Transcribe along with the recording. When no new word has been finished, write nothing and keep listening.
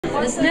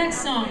This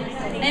next song,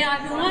 you know,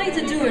 I've been wanting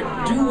to do a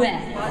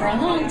duet for a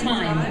long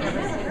time,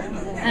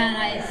 and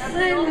I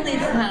finally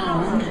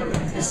found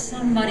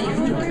somebody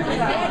who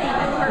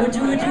would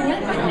do a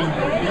duet with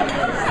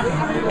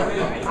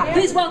me.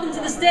 Please welcome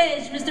to the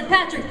stage, Mr.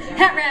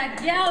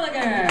 Hatrack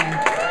Gallagher.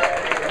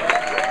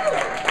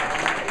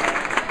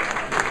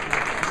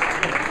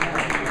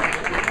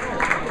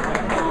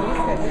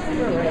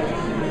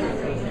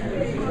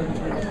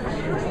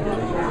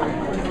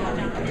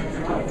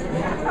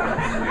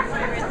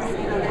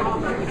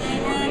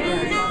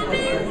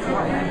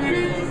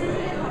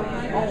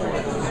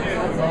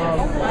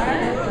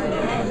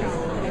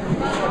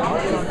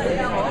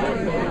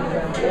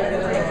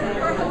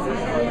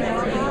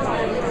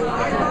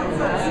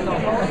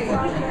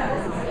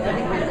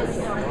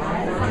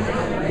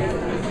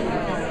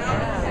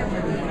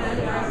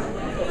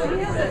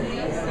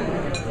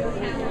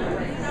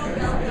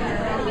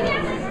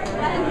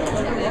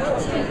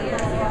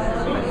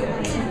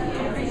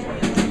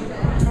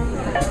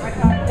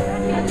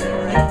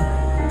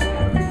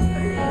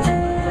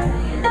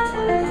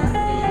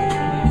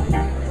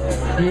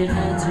 It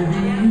had to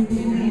be you.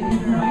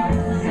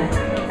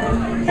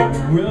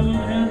 Well, it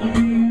had to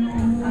be you.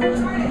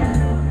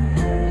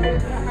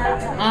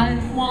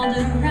 I've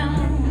wandered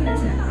around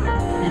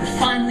and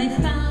finally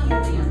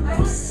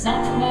found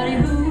somebody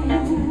who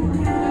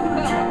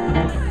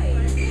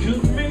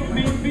could make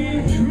me be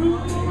true,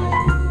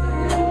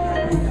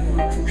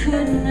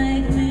 could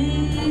make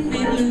me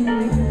be blue.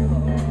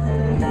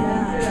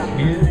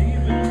 and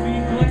even be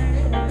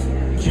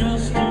glad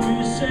just to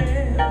be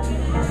sad,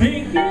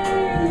 thinking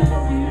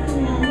of you.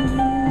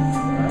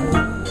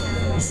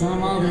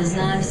 Some others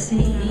I've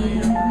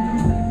seen,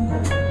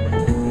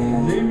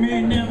 they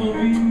may never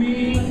be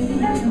me,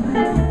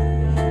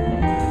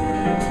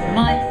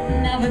 might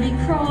never be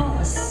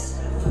cross,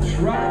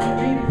 try to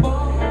be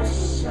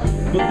boss,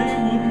 but they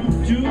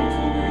wouldn't do.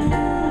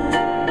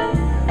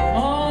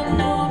 oh,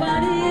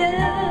 nobody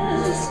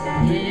else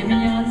gave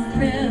me a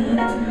thrill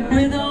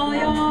with all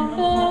your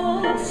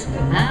faults.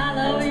 I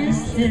love you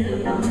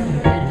still.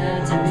 It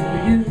had to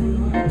be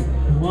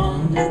you,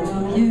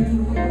 wonderful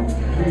you.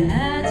 It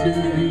had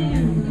to be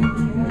you.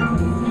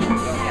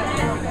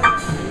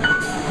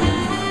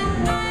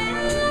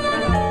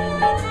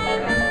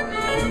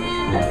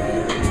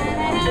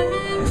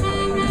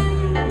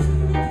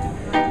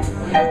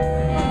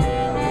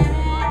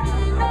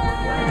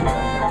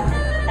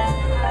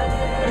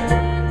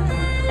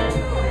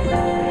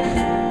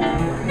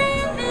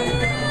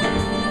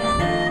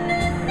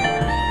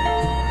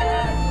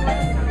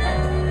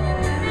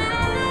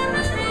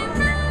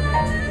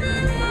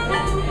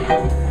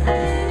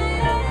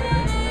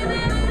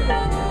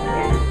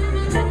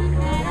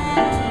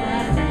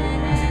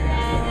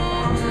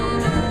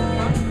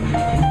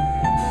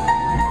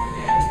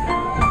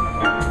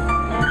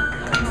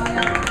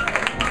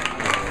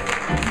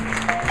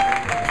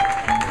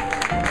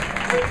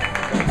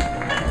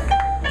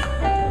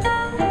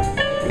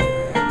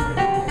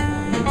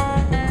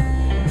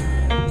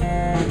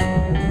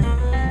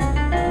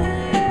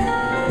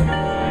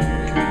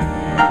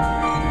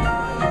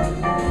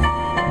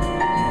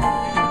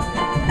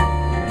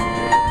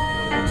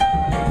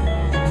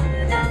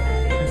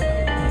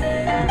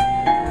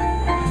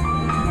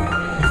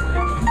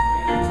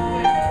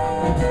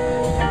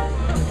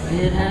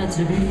 It had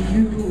to be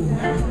you.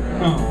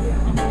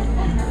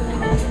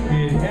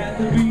 It had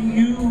to be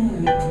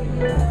you.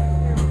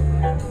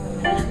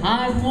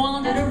 I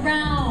wandered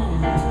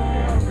around,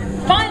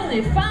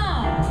 finally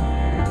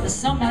found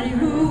somebody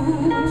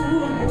who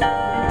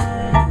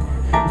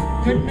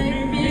could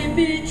make me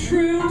be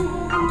true,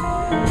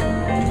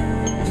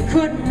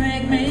 could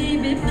make me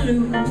be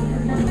blue,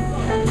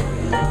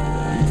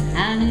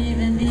 and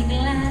even be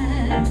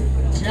glad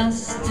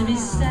just to be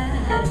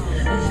sad,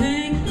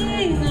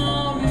 thinking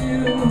of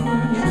you.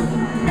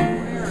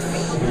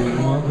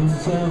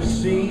 Others I've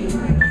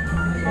seen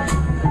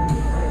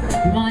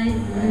Might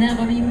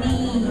never be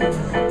me,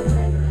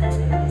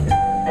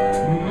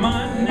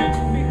 might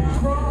never be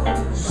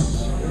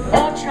cross,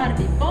 or try to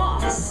be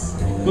boss,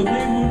 but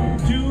they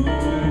wouldn't do.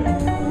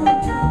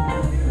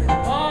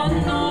 oh,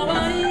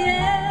 nobody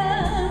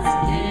else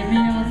gave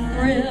me a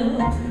thrill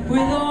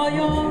with all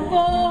your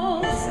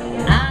faults.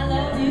 I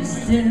love you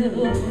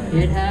still.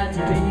 It had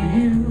to be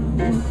you,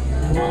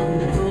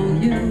 wonderful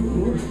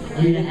you.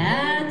 It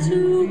had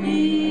to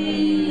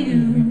be